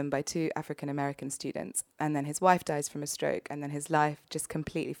racism by 2 African-American students, and then his wife dies from a stroke, and then his life just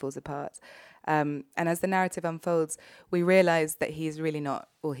completely falls apart. And as the narrative unfolds, we realise that he's really not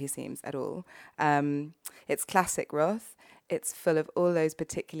all he seems at all. It's classic Roth. It's full of all those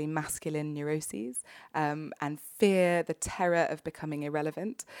particularly masculine neuroses, and fear, the terror of becoming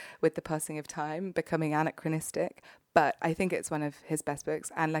irrelevant with the passing of time, becoming anachronistic. But I think it's one of his best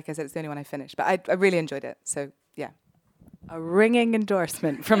books. And like I said, it's the only one I finished. But I really enjoyed it. So, yeah. A ringing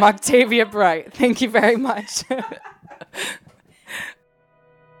endorsement from Octavia Bright. Thank you very much.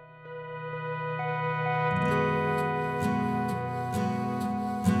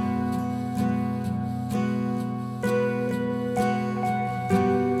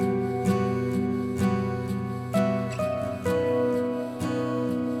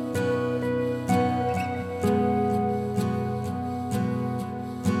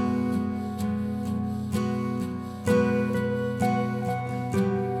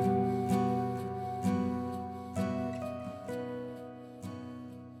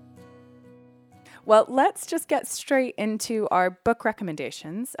 Well, let's just get straight into our book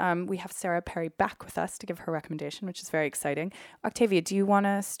recommendations. We have Sarah Perry back with us to give her recommendation, which is very exciting. Octavia, do you want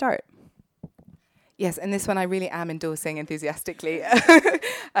to start? Yes, and this one I really am endorsing enthusiastically.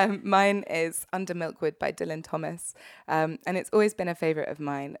 Mine is Under Milkwood by Dylan Thomas. And it's always been a favourite of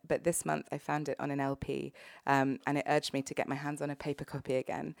mine, but this month I found it on an LP, and it urged me to get my hands on a paper copy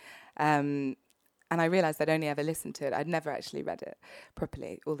again. And I realised I'd only ever listened to it. I'd never actually read it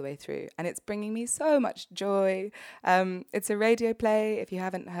properly all the way through. And it's bringing me so much joy. It's a radio play, if you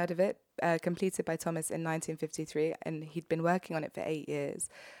haven't heard of it, completed by Thomas in 1953. And he'd been working on it for 8 years.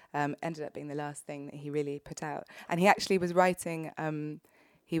 Ended up being the last thing that he really put out. And he actually was writing,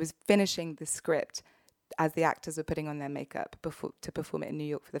 he was finishing the script as the actors were putting on their makeup to perform it in New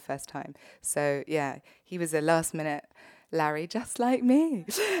York for the first time. So, yeah, he was a last-minute Larry, just like me.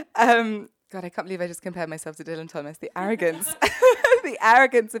 God, I can't believe I just compared myself to Dylan Thomas. The arrogance. The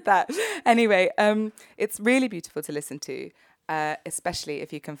arrogance of that. Anyway, it's really beautiful to listen to. especially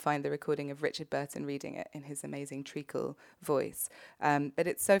if you can find the recording of Richard Burton reading it in his amazing treacle voice. But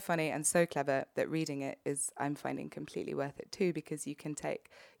it's so funny and so clever that reading it is, I'm finding, completely worth it too, because you can take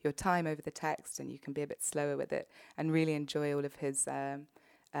your time over the text and you can be a bit slower with it and really enjoy all of his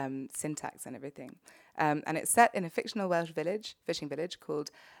syntax and everything. And it's set in a fictional Welsh fishing village called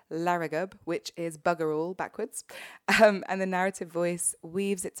Larragub, which is bugger all backwards. And the narrative voice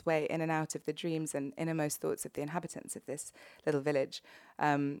weaves its way in and out of the dreams and innermost thoughts of the inhabitants of this little village,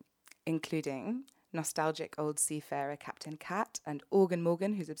 including nostalgic old seafarer Captain Cat and Organ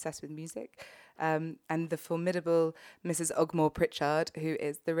Morgan, who's obsessed with music, and the formidable Mrs. Ogmore Pritchard, who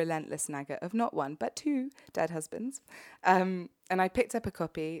is the relentless nagger of not one, but two dead husbands. And I picked up a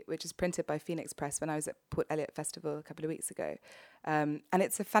copy, which is printed by Phoenix Press, when I was at Port Eliot Festival a couple of weeks ago. And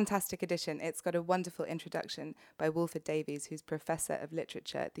it's a fantastic edition. It's got a wonderful introduction by Walford Davies, who's Professor of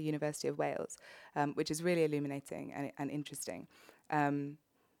Literature at the University of Wales, which is really illuminating and interesting. And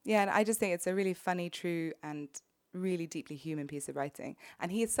I just think it's a really funny, true, and really deeply human piece of writing.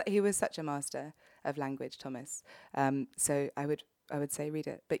 And he was such a master of language, Thomas. So I would say read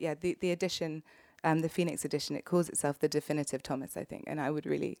it. But yeah, the edition, the Phoenix edition, it calls itself the definitive Thomas, I think, and I would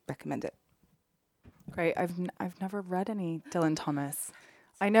really recommend it. Great. I've never read any Dylan Thomas.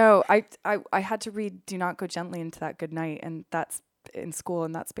 I know. I had to read "Do Not Go Gently Into That Good Night," and that's in school,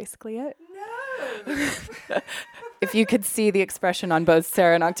 and that's basically it. No. If you could see the expression on both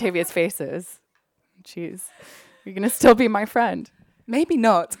Sarah and Octavia's faces, jeez, you're gonna still be my friend. Maybe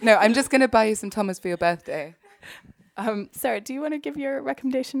not. No, I'm just gonna buy you some Thomas for your birthday. Sarah, do you want to give your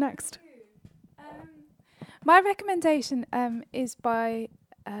recommendation next? My recommendation is by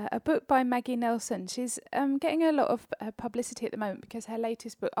a book by Maggie Nelson. She's getting a lot of publicity at the moment because her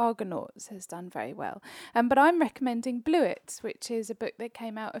latest book, Argonauts, has done very well. But I'm recommending Bluets, which is a book that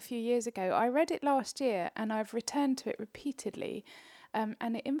came out a few years ago. I read it last year and I've returned to it repeatedly.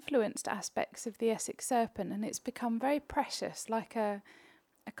 And it influenced aspects of the Essex Serpent, and it's become very precious, like a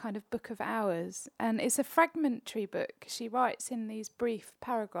kind of book of hours. And it's a fragmentary book. She writes in these brief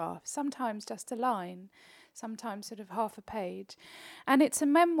paragraphs, sometimes just a line, sometimes sort of half a page. And it's a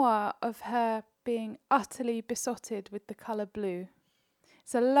memoir of her being utterly besotted with the colour blue.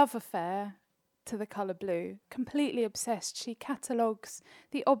 It's a love affair to the colour blue, completely obsessed. She catalogues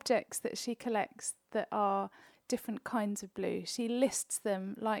the objects that she collects that are different kinds of blue. She lists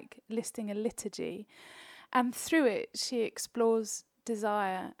them like listing a liturgy. And through it, she explores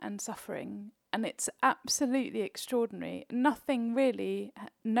desire and suffering. And it's absolutely extraordinary. Nothing really,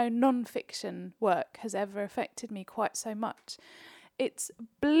 no non-fiction work has ever affected me quite so much. It's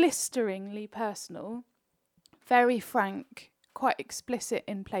blisteringly personal, very frank, quite explicit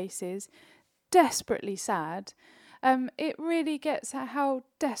in places, desperately sad. It really gets at how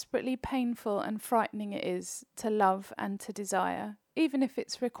desperately painful and frightening it is to love and to desire. Even if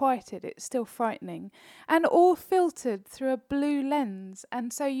it's requited, it's still frightening. And all filtered through a blue lens.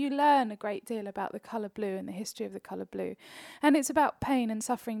 And so you learn a great deal about the colour blue and the history of the colour blue. And it's about pain and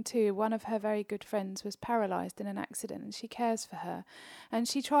suffering too. One of her very good friends was paralysed in an accident and she cares for her. And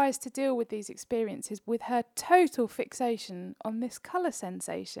she tries to deal with these experiences with her total fixation on this colour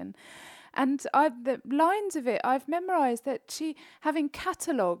sensation. And the lines of it, I've memorised that she, having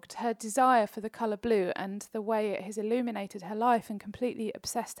catalogued her desire for the colour blue and the way it has illuminated her life and completely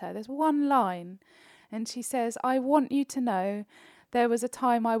obsessed her, there's one line, and she says, "I want you to know there was a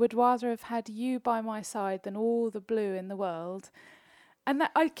time I would rather have had you by my side than all the blue in the world." And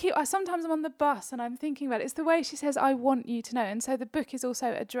that I sometimes I'm on the bus and I'm thinking about it. It's the way she says, "I want you to know." And so the book is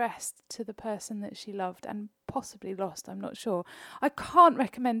also addressed to the person that she loved and possibly lost, I'm not sure. I can't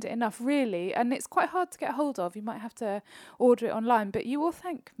recommend it enough, really. And it's quite hard to get hold of. You might have to order it online, but you will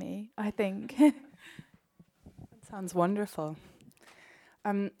thank me, I think. That sounds wonderful.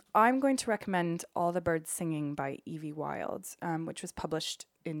 I'm going to recommend All the Birds Singing by Evie Wyld, which was published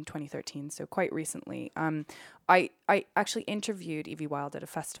in 2013, so quite recently. I actually interviewed Evie Wyld at a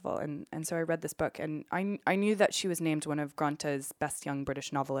festival, and so I read this book, and I knew that she was named one of Granta's best young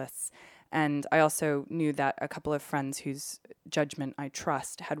British novelists, and I also knew that a couple of friends whose judgment I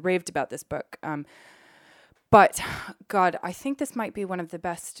trust had raved about this book. But, God, I think this might be one of the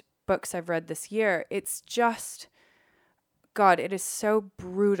best books I've read this year. It's just... God, it is so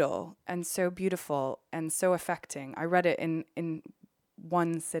brutal and so beautiful and so affecting. I read it in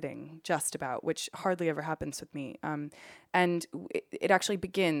one sitting, just about, which hardly ever happens with me. And it actually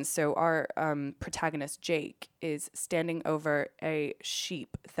begins. So our protagonist, Jake, is standing over a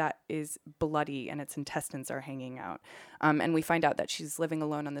sheep that is bloody and its intestines are hanging out. And we find out that she's living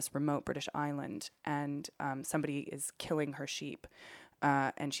alone on this remote British island, and somebody is killing her sheep.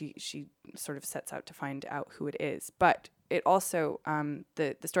 And she sort of sets out to find out who it is. But it also,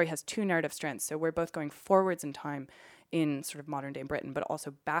 the story has two narrative strands. So we're both going forwards in time in sort of modern day Britain, but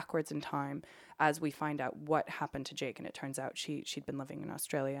also backwards in time as we find out what happened to Jake. And it turns out she'd been living in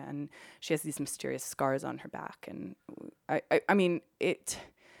Australia, and she has these mysterious scars on her back. And I mean,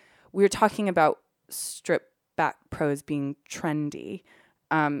 we were talking about strip back prose being trendy,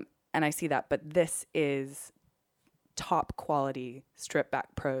 and I see that, but this is top quality strip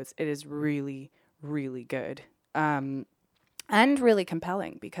back prose. It is really, really good. And really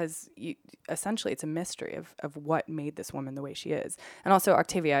compelling, because essentially it's a mystery of what made this woman the way she is. And also,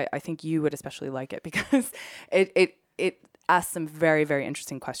 Octavia, I think you would especially like it because it asks some very, very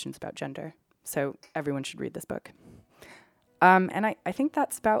interesting questions about gender. So everyone should read this book. And I think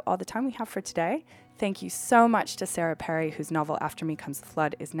that's about all the time we have for today. Thank you so much to Sarah Perry, whose novel After Me Comes the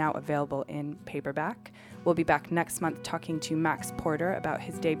Flood is now available in paperback. We'll be back next month talking to Max Porter about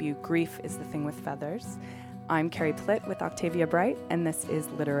his debut, Grief is the Thing with Feathers. I'm Carrie Plitt with Octavia Bright, and this is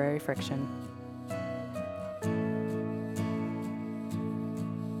Literary Friction.